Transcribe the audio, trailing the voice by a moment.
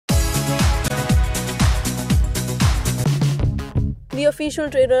The official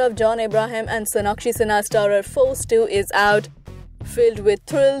trailer of John Abraham and Sonakshi Sinha starrer Force 2 is out. Filled with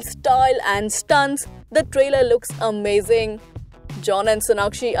thrill, style and stunts, the trailer looks amazing. John and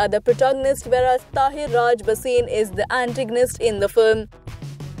Sonakshi are the protagonists, whereas Tahir Raj Bhasin is the antagonist in the film.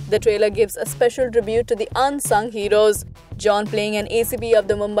 The trailer gives a special tribute to the unsung heroes, John playing an ACP of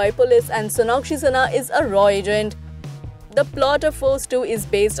the Mumbai police and Sonakshi Sinha is a raw agent. The plot of Force 2 is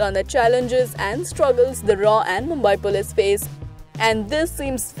based on the challenges and struggles the raw and Mumbai police face. And this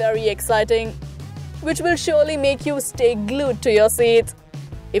seems very exciting, which will surely make you stay glued to your seats.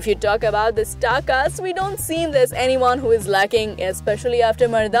 If you talk about the star cast, we don't seem there's anyone who is lacking, especially after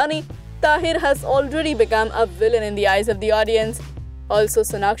Mardani. Tahir has already become a villain in the eyes of the audience. Also,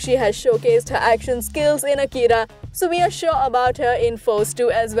 Sonakshi has showcased her action skills in Akira, so we are sure about her in Force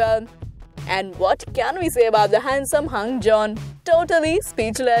 2 as well. And what can we say about the handsome Hung John? Totally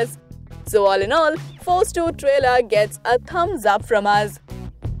speechless. So all in all, Force 2 trailer gets a thumbs up from us.